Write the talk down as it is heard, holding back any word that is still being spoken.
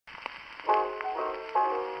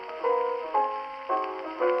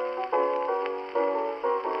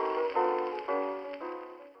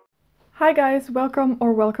Hi guys,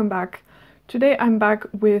 welcome back. Today I'm back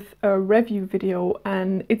with a review video,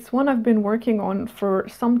 and it's one I've been working on for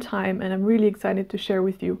some time and I'm really excited to share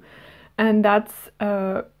with you. And that's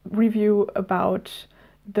a review about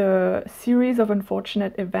the series of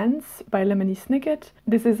unfortunate events by Lemony Snicket.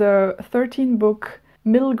 This is a 13-book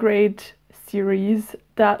middle grade series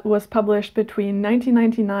that was published between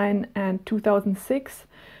 1999 and 2006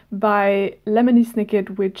 by Lemony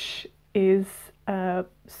Snicket, which is a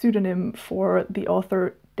pseudonym for the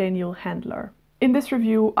author Daniel Handler. In this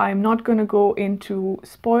review, I'm not going to go into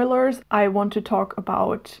spoilers. I want to talk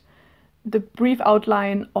about the brief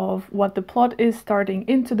outline of what the plot is starting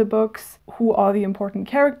into the books, who are the important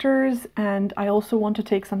characters, and I also want to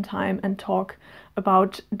take some time and talk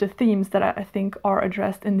about the themes that I think are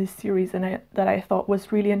addressed in this series and that I thought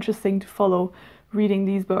was really interesting to follow reading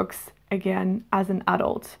these books again as an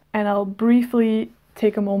adult. And I'll briefly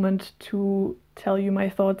take a moment to tell you my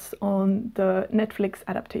thoughts on the Netflix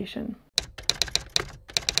adaptation.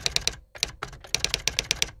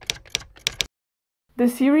 The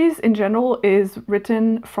series in general is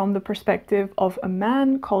written from the perspective of a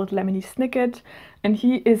man called Lemony Snicket, and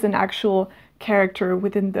he is an actual character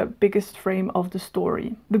within the biggest frame of the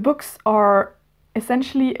story. The books are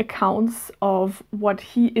essentially accounts of what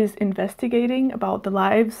he is investigating about the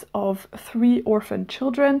lives of 3 orphaned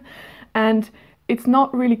children, and it's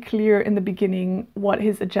not really clear in the beginning what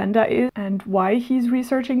his agenda is and why he's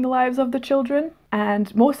researching the lives of the children.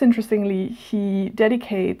 And most interestingly, he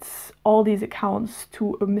dedicates all these accounts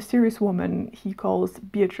to a mysterious woman he calls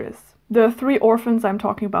Beatrice. The 3 orphans I'm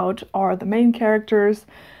talking about are the main characters.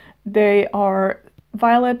 They are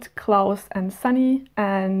Violet, Klaus, and Sunny,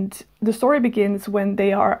 and the story begins when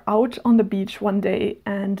they are out on the beach one day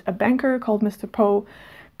and a banker called Mr. Poe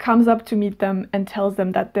comes up to meet them and tells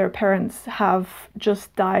them that their parents have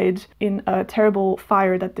just died in a terrible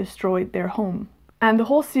fire that destroyed their home. And the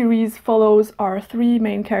whole series follows our 3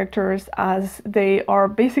 main characters as they are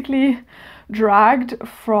basically dragged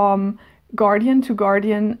from guardian to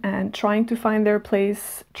guardian and trying to find their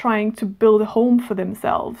place, trying to build a home for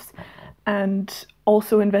themselves, and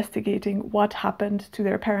also investigating what happened to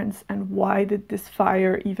their parents and why did this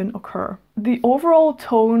fire even occur. The overall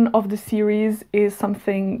tone of the series is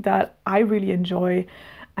something that I really enjoy,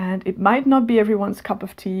 and it might not be everyone's cup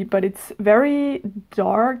of tea, but it's very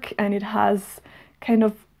dark and it has kind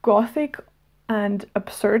of gothic and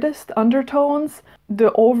absurdist undertones.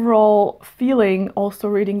 The overall feeling also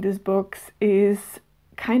reading these books is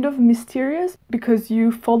kind of mysterious because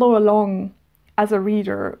you follow along as a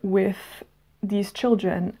reader with these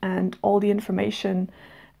children and all the information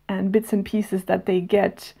and bits and pieces that they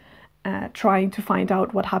get trying to find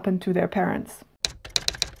out what happened to their parents.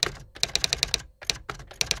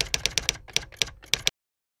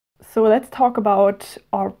 So let's talk about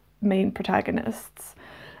our main protagonists.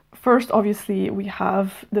 First, obviously, we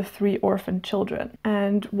have the 3 orphan children.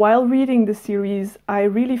 And while reading the series, I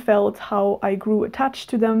really felt how I grew attached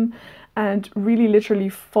to them and really literally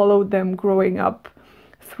followed them growing up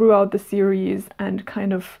throughout the series and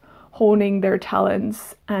kind of honing their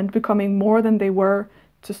talents and becoming more than they were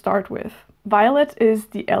to start with. Violet is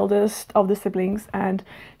the eldest of the siblings and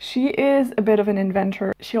she is a bit of an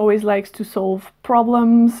inventor. She always likes to solve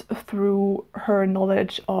problems through her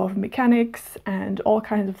knowledge of mechanics and all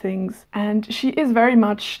kinds of things. And she is very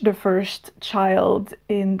much the first child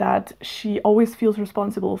in that she always feels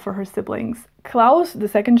responsible for her siblings. Klaus, the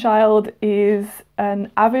second child, is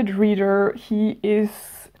an avid reader. He is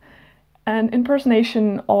an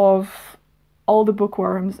impersonation of all the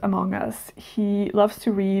bookworms among us. He loves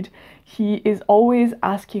to read. He is always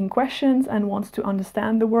asking questions and wants to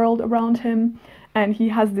understand the world around him. And he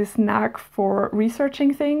has this knack for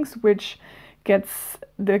researching things, which gets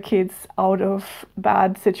the kids out of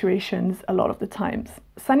bad situations a lot of the times.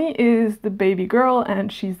 Sunny is the baby girl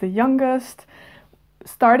and she's the youngest.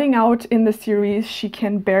 Starting out in the series, she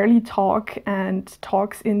can barely talk and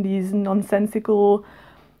talks in these nonsensical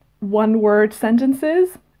one-word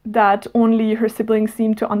sentences that only her siblings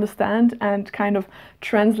seem to understand and kind of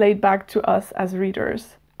translate back to us as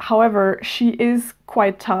readers. However, she is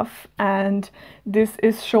quite tough, and this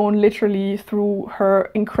is shown literally through her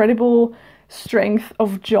incredible strength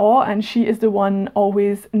of jaw, and she is the one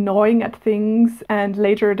always gnawing at things and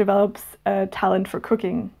later develops a talent for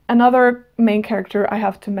cooking. Another main character I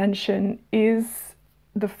have to mention is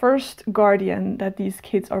the first guardian that these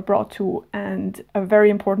kids are brought to and a very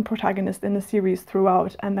important protagonist in the series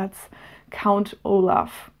throughout, and that's Count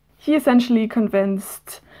Olaf. He essentially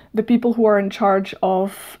convinced the people who are in charge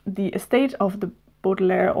of the estate of the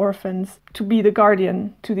Baudelaire orphans to be the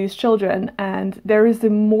guardian to these children, and there is a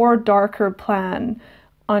more darker plan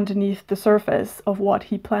underneath the surface of what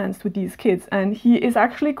he plans with these kids. And he is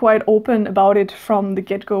actually quite open about it from the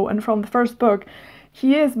get-go, and from the first book.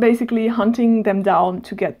 He is basically hunting them down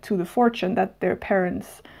to get to the fortune that their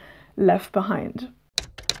parents left behind.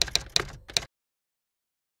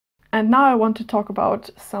 And now I want to talk about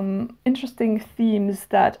some interesting themes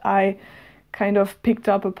that I kind of picked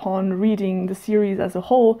up upon reading the series as a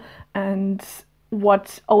whole, and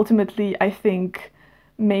what ultimately I think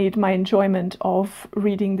made my enjoyment of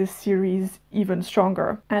reading this series even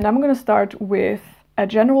stronger. And I'm going to start with a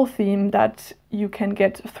general theme that you can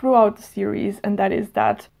get throughout the series, and that is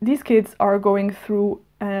that these kids are going through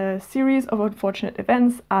a series of unfortunate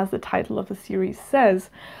events, as the title of the series says.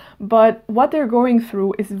 But what they're going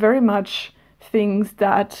through is very much things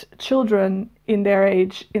that children in their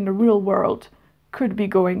age in the real world could be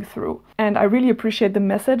going through. And I really appreciate the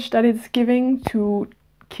message that it's giving to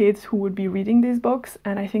kids who would be reading these books,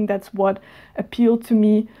 and I think that's what appealed to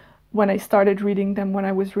me when I started reading them when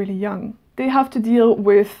I was really young. They have to deal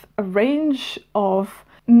with a range of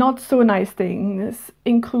not so nice things,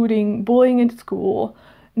 including bullying in school,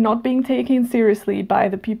 not being taken seriously by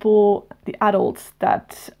the people, the adults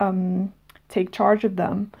that take charge of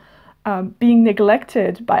them, being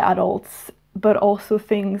neglected by adults, but also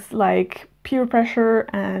things like peer pressure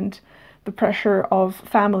and the pressure of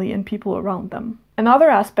family and people around them. Another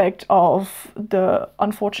aspect of the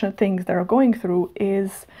unfortunate things they're going through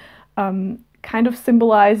is kind of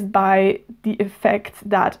symbolized by the effect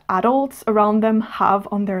that adults around them have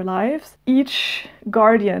on their lives. Each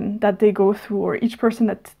guardian that they go through, or each person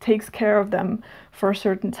that takes care of them for a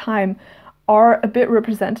certain time, are a bit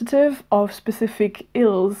representative of specific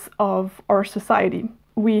ills of our society.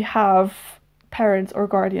 We have parents or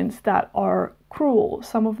guardians that are cruel.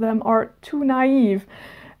 Some of them are too naive,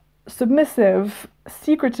 submissive,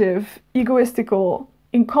 secretive, egoistical,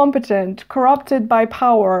 incompetent, corrupted by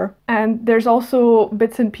power. And there's also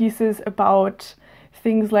bits and pieces about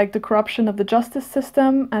things like the corruption of the justice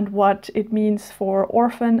system and what it means for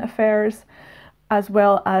orphan affairs, as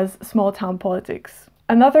well as small town politics.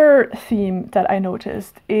 Another theme that I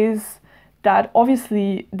noticed is that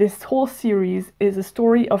obviously this whole series is a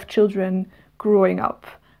story of children growing up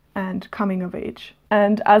and coming of age.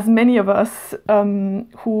 And as many of us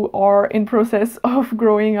who are in process of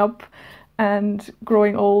growing up and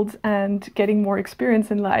growing old and getting more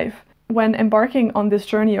experience in life, when embarking on this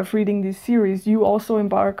journey of reading this series, you also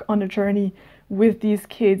embark on a journey with these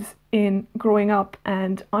kids in growing up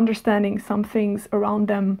and understanding some things around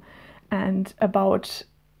them and about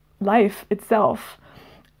life itself.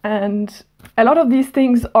 And a lot of these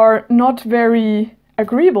things are not very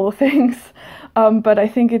agreeable things, but I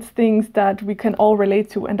think it's things that we can all relate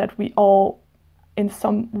to and that we all in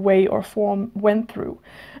some way or form went through.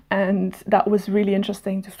 And that was really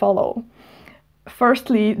interesting to follow.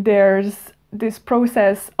 Firstly, there's this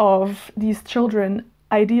process of these children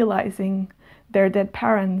idealizing their dead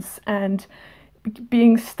parents and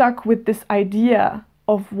being stuck with this idea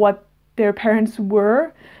of what their parents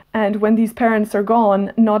were, and when these parents are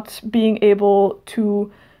gone, not being able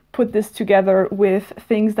to put this together with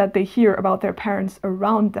things that they hear about their parents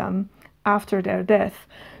around them after their death.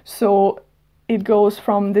 So it goes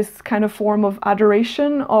from this kind of form of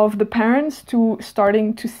adoration of the parents to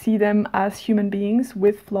starting to see them as human beings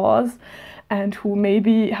with flaws and who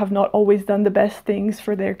maybe have not always done the best things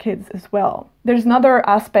for their kids as well. There's another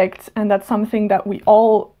aspect, and that's something that we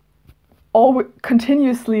all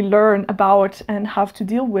continuously learn about and have to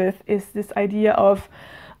deal with, is this idea of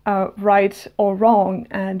right or wrong,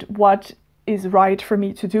 and what is right for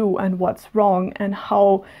me to do and what's wrong, and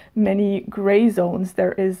how many gray zones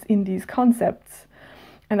there is in these concepts.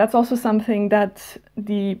 And that's also something that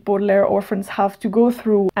the Baudelaire orphans have to go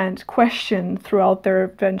through and question throughout their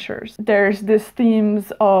adventures. There's this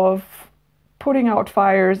themes of putting out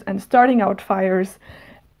fires and starting out fires,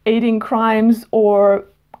 aiding crimes or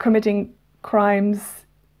committing crimes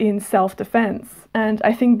in self-defense. And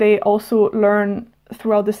I think they also learn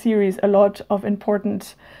throughout the series a lot of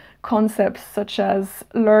important concepts, such as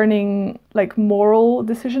learning like moral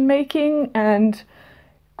decision making and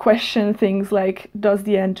question things like, does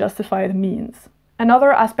the end justify the means?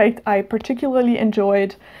 Another aspect I particularly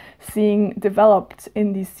enjoyed seeing developed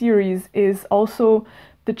in these series is also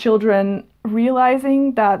the children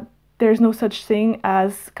realizing that there's no such thing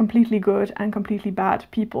as completely good and completely bad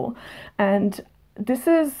people. And this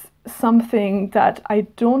is something that I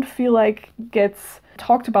don't feel like gets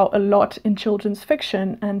talked about a lot in children's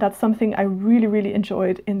fiction, and that's something I really, really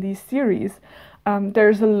enjoyed in these series.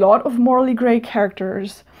 There's a lot of morally gray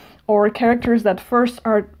characters, or characters that first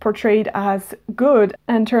are portrayed as good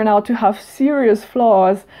and turn out to have serious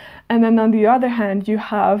flaws, And then on the other hand, you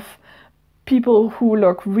have people who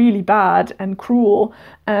look really bad and cruel,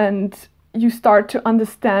 and you start to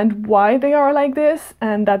understand why they are like this,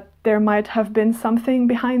 and that there might have been something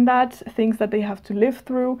behind that, things that they have to live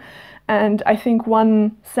through. And I think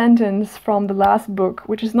one sentence from the last book,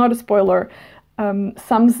 which is not a spoiler,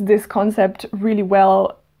 sums this concept really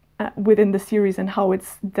well within the series and how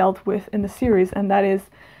it's dealt with in the series, and that is,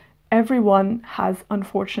 everyone has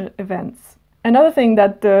unfortunate events. Another thing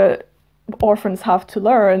that the orphans have to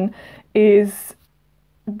learn is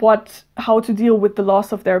how to deal with the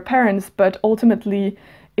loss of their parents, but ultimately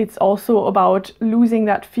it's also about losing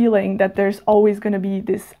that feeling that there's always going to be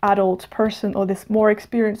this adult person or this more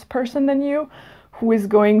experienced person than you who is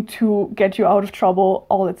going to get you out of trouble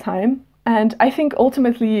all the time. And I think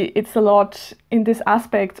ultimately it's a lot in this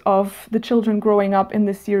aspect of the children growing up in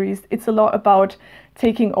this series. It's a lot about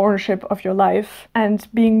taking ownership of your life and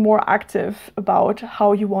being more active about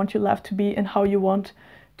how you want your life to be and how you want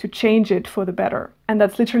to change it for the better. And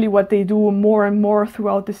that's literally what they do more and more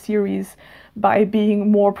throughout the series, by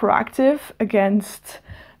being more proactive against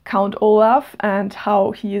Count Olaf and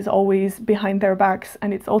how he is always behind their backs.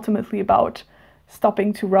 And it's ultimately about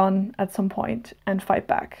stopping to run at some point and fight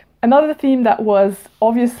back. Another theme that was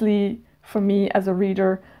obviously, for me as a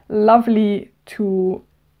reader, lovely to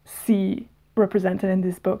see represented in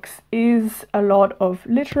these books is a lot of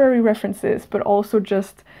literary references, but also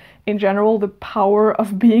just in general the power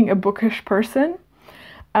of being a bookish person.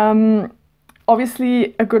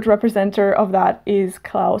 Obviously, a good representative of that is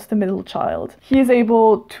Klaus, the middle child. He is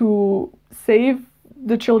able to save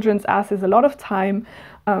the children's asses a lot of time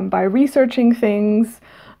by researching things.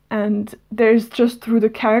 And there's just, through the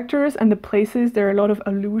characters and the places, there are a lot of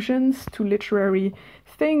allusions to literary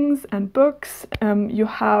things and books. You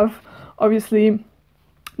have, obviously,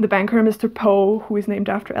 the banker Mr. Poe, who is named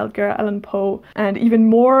after Edgar Allan Poe, and even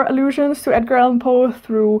more allusions to Edgar Allan Poe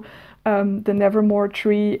through the Nevermore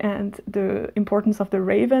tree and the importance of the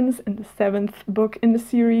ravens in the 7th book in the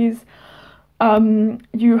series.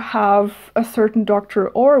 You have a certain Dr.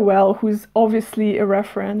 Orwell, who's obviously a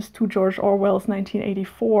reference to George Orwell's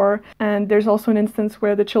 1984. And there's also an instance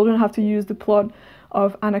where the children have to use the plot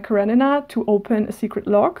of Anna Karenina to open a secret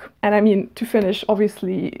lock. And I mean, to finish,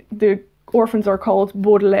 obviously, the orphans are called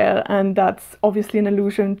Baudelaire, and that's obviously an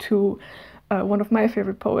allusion to one of my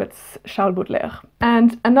favorite poets, Charles Baudelaire.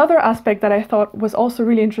 And another aspect that I thought was also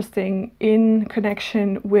really interesting in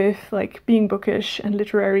connection with like being bookish and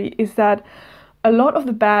literary is that a lot of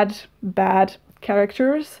the bad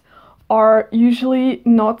characters are usually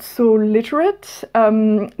not so literate.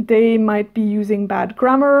 They might be using bad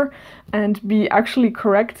grammar and be actually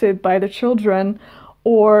corrected by the children,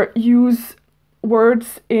 or use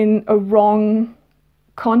words in a wrong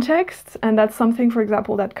context. And that's something, for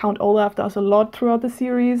example, that Count Olaf does a lot throughout the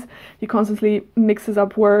series. He constantly mixes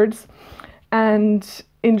up words. And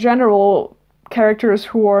in general, characters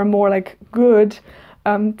who are more like good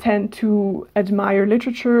tend to admire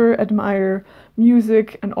literature, admire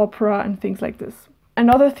music and opera and things like this.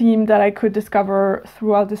 Another theme that I could discover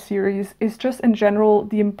throughout the series is just in general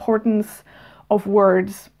the importance of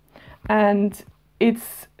words. And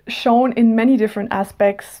it's shown in many different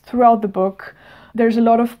aspects throughout the book. There's a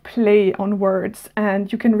lot of play on words,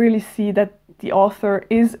 and you can really see that the author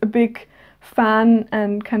is a big fan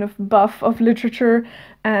and kind of buff of literature,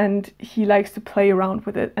 and he likes to play around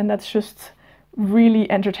with it, and that's just really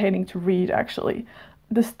entertaining to read, actually.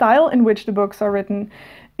 The style in which the books are written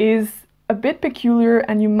is a bit peculiar,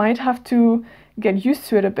 and you might have to get used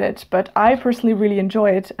to it a bit, but I personally really enjoy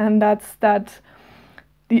it, and that's that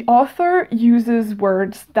the author uses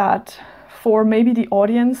words that, for maybe the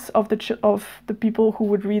audience of the people who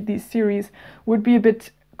would read these series, would be a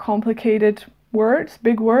bit complicated words,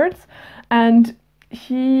 big words, and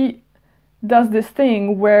he does this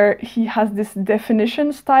thing where he has this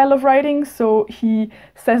definition style of writing. So he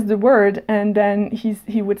says the word and then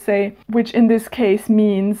he would say, which in this case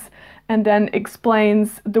means, and then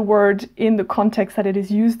explains the word in the context that it is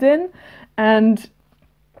used in. And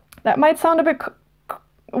that might sound a bit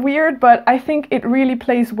weird, but I think it really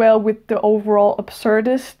plays well with the overall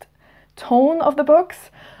absurdist tone of the books.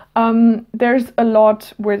 There's a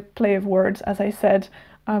lot with play of words, as I said.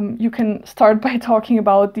 You can start by talking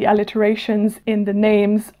about the alliterations in the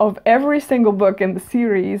names of every single book in the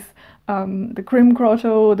series, the Grim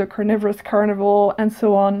Grotto, the Carnivorous Carnival, and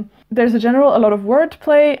so on. There's a lot of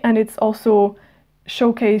wordplay, and it's also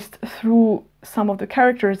showcased through some of the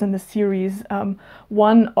characters in the series.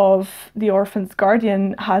 One of the orphan's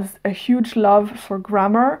guardian has a huge love for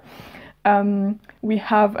grammar. We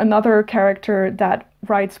have another character that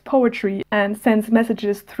writes poetry and sends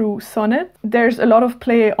messages through sonnet. There's a lot of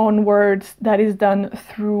play on words that is done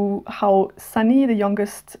through how Sunny, the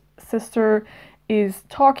youngest sister, is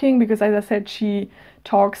talking, because as I said, she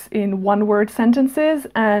talks in one-word sentences,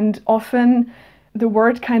 and often the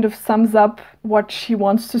word kind of sums up what she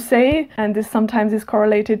wants to say, and this sometimes is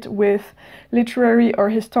correlated with literary or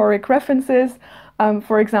historic references.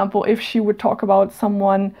 For example, if she would talk about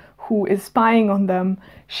someone who is spying on them,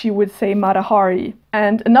 she would say Matahari.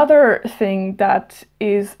 And another thing that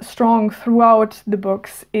is strong throughout the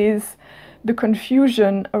books is the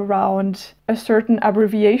confusion around a certain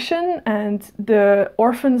abbreviation, and the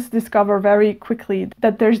orphans discover very quickly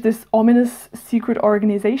that there's this ominous secret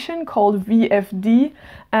organization called VFD,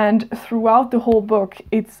 and throughout the whole book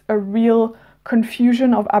it's a real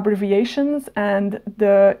confusion of abbreviations, and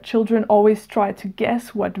the children always try to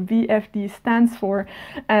guess what VFD stands for,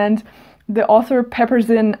 and the author peppers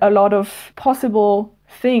in a lot of possible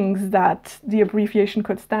things that the abbreviation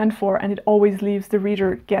could stand for, and it always leaves the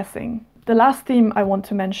reader guessing. The last theme I want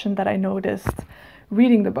to mention that I noticed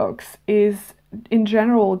reading the books is, in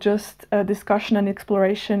general, just a discussion and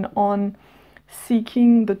exploration on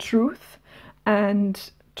seeking the truth and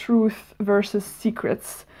truth versus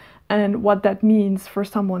secrets, and what that means for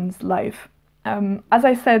someone's life. As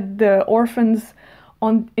I said, the orphans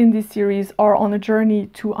in this series are on a journey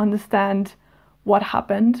to understand what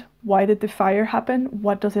happened, why did the fire happen,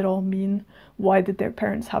 what does it all mean, why did their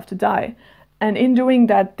parents have to die. And in doing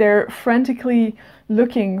that, they're frantically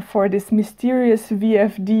looking for this mysterious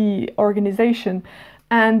VFD organization.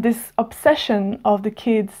 And this obsession of the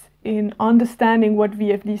kids in understanding what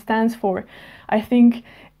VFD stands for, I think,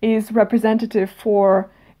 is representative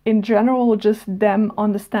for, in general, just them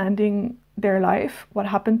understanding their life, what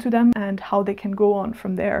happened to them, and how they can go on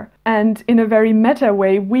from there. And in a very meta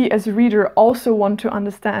way, we as a reader also want to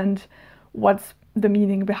understand what's the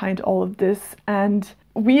meaning behind all of this. And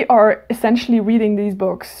we are essentially reading these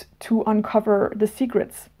books to uncover the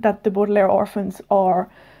secrets that the Baudelaire orphans are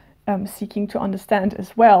seeking to understand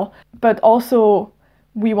as well. But also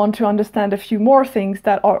we want to understand a few more things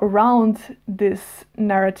that are around this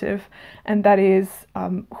narrative, and that is,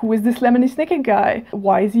 who is this Lemony Snicket guy?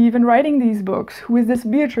 Why is he even writing these books? Who is this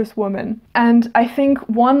Beatrice woman? And I think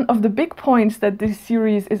one of the big points that this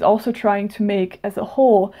series is also trying to make as a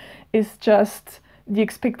whole is just the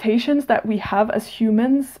expectations that we have as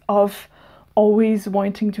humans of always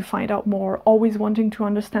wanting to find out more, always wanting to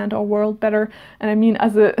understand our world better. And I mean,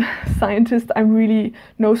 as a scientist, I'm really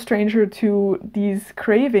no stranger to these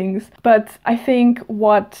cravings. But I think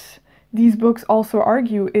what these books also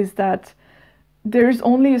argue is that there's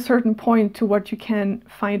only a certain point to what you can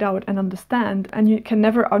find out and understand, and you can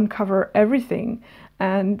never uncover everything.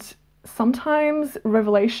 And sometimes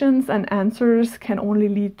revelations and answers can only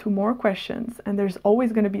lead to more questions, and there's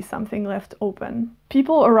always going to be something left open.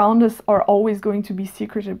 People around us are always going to be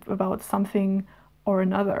secretive about something or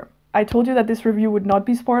another. I told you that this review would not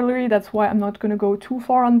be spoilery, that's why I'm not going to go too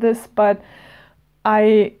far on this, but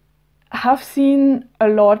I have seen a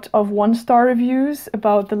lot of one-star reviews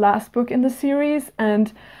about the last book in the series,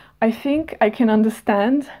 and I think I can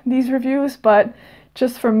understand these reviews, but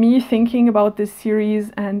just for me, thinking about this series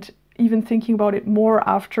and even thinking about it more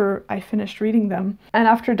after I finished reading them, and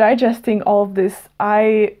after digesting all of this,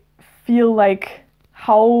 I feel like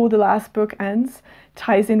how the last book ends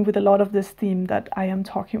ties in with a lot of this theme that I am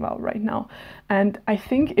talking about right now. And I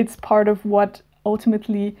think it's part of what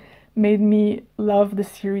ultimately made me love the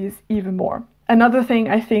series even more. Another thing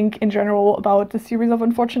I think in general about the series of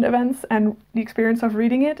unfortunate events and the experience of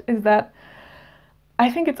reading it is that I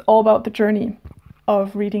think it's all about the journey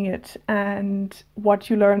of reading it and what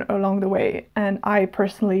you learn along the way, and I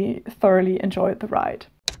personally thoroughly enjoyed the ride.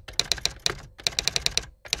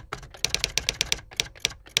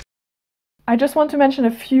 I just want to mention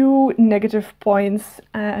a few negative points,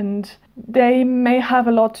 and they may have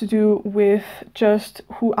a lot to do with just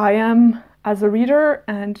who I am as a reader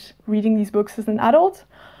and reading these books as an adult.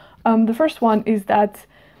 The first one is that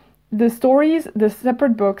the stories, the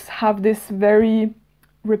separate books, have this very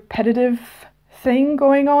repetitive thing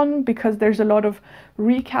going on, because there's a lot of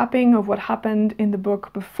recapping of what happened in the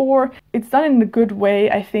book before. It's done in a good way,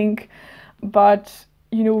 I think, but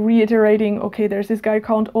you know, reiterating, okay, there's this guy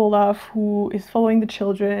called Olaf who is following the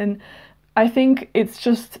children. I think it's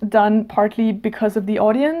just done partly because of the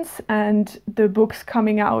audience and the books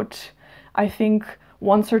coming out, I think,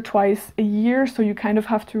 once or twice a year, so you kind of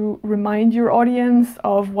have to remind your audience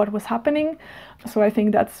of what was happening. So I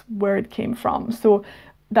think that's where it came from. So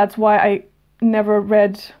that's why I never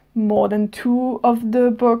read more than 2 of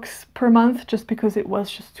the books per month, just because it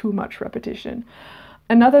was just too much repetition.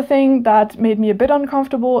 Another thing that made me a bit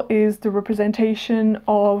uncomfortable is the representation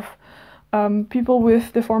of people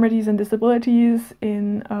with deformities and disabilities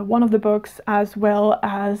in one of the books, as well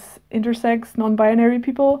as intersex, non-binary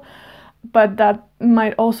people. But that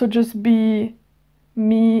might also just be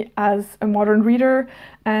me as a modern reader,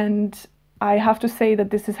 and I have to say that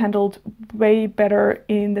this is handled way better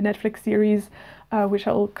in the Netflix series, which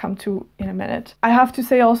I'll come to in a minute. I have to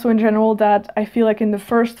say also in general that I feel like in the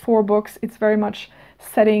first 4 books it's very much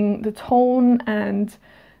setting the tone and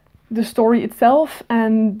the story itself,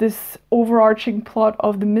 and this overarching plot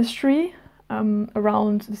of the mystery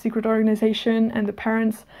around the secret organization and the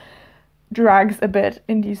parents drags a bit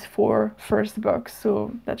in these 4 first books.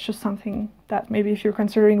 So that's just something that maybe if you're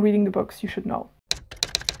considering reading the books, you should know.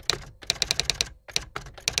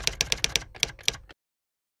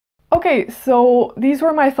 Okay, so these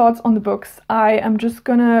were my thoughts on the books. I am just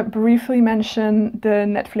gonna briefly mention the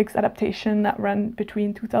Netflix adaptation that ran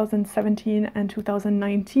between 2017 and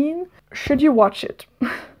 2019. Should you watch it?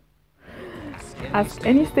 Ask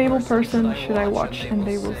any stable person, should I watch? And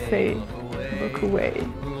they will say, look away.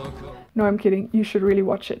 No, I'm kidding. You should really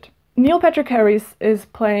watch it. Neil Patrick Harris is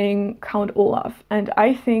playing Count Olaf, and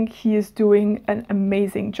I think he is doing an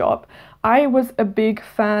amazing job. I was a big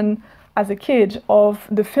fan as a kid of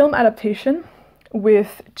the film adaptation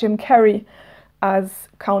with Jim Carrey as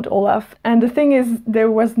Count Olaf. And the thing is,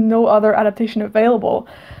 there was no other adaptation available.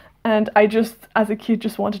 And I just, as a kid,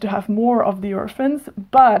 just wanted to have more of the orphans.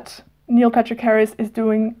 But Neil Patrick Harris is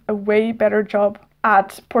doing a way better job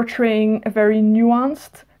at portraying a very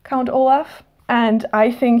nuanced Count Olaf. And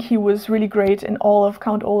I think he was really great in all of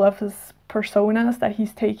Count Olaf's personas that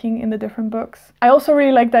he's taking in the different books. I also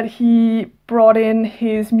really like that he brought in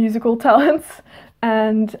his musical talents,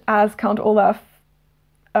 and as Count Olaf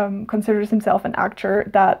considers himself an actor,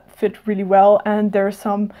 that fit really well, and there are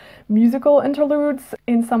some musical interludes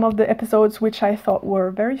in some of the episodes which I thought were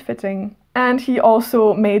very fitting. And he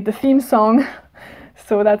also made the theme song,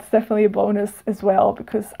 so that's definitely a bonus as well,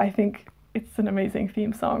 because I think it's an amazing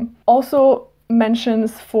theme song. Also,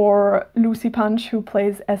 mentions for Lucy Punch, who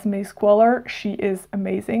plays Esme Squalor. She is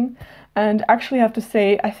amazing, and actually I have to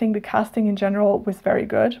say I think the casting in general was very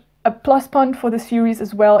good. A plus point for the series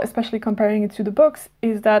as well, especially comparing it to the books,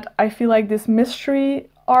 is that I feel like this mystery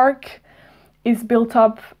arc is built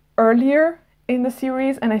up earlier in the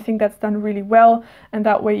series, and I think that's done really well, and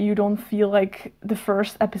that way you don't feel like the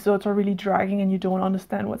first episodes are really dragging and you don't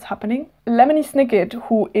understand what's happening. Lemony Snicket,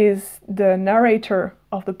 who is the narrator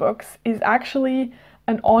of the books, is actually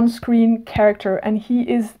an on-screen character, and he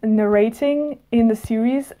is narrating in the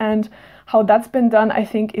series, and how that's been done I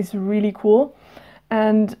think is really cool.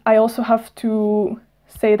 And I also have to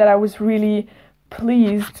say that I was really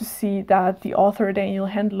pleased to see that the author Daniel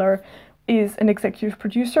Handler is an executive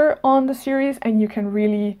producer on the series, and you can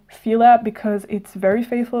really feel that because it's very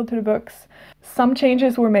faithful to the books. Some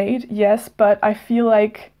changes were made, yes, but I feel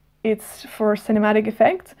like it's for cinematic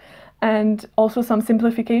effect, and also some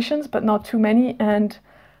simplifications, but not too many, and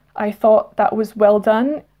I thought that was well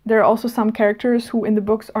done. There are also some characters who in the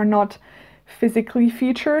books are not physically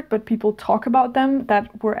featured, but people talk about them,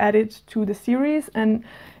 that were added to the series, and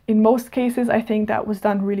in most cases I think that was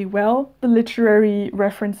done really well. The literary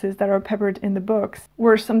references that are peppered in the books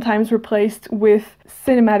were sometimes replaced with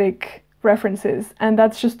cinematic references, and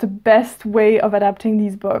that's just the best way of adapting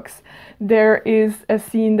these books. There is a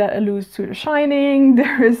scene that alludes to The Shining,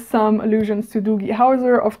 there is some allusions to Doogie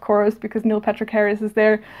Howser, of course, because Neil Patrick Harris is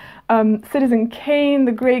there, Citizen Kane,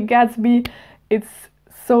 The Great Gatsby. It's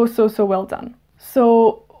so well done.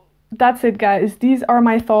 So that's it, guys. These are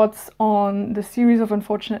my thoughts on the series of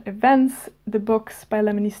unfortunate events, the books by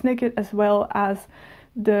Lemony Snicket, as well as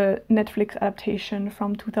the Netflix adaptation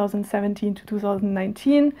from 2017 to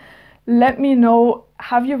 2019. Let me know,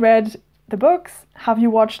 have you read the books? Have you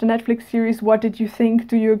watched the Netflix series? What did you think?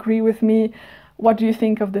 Do you agree with me? What do you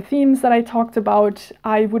think of the themes that I talked about?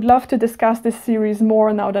 I would love to discuss this series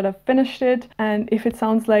more now that I've finished it, and if it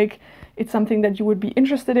sounds like it's something that you would be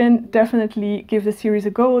interested in, definitely give the series a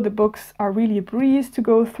go. The books are really a breeze to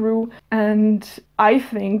go through, and I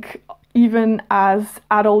think even as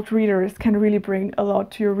adult readers can really bring a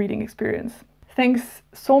lot to your reading experience. Thanks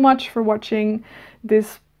so much for watching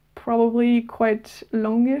this probably quite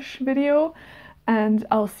longish video, and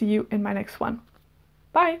I'll see you in my next one.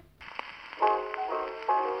 Bye!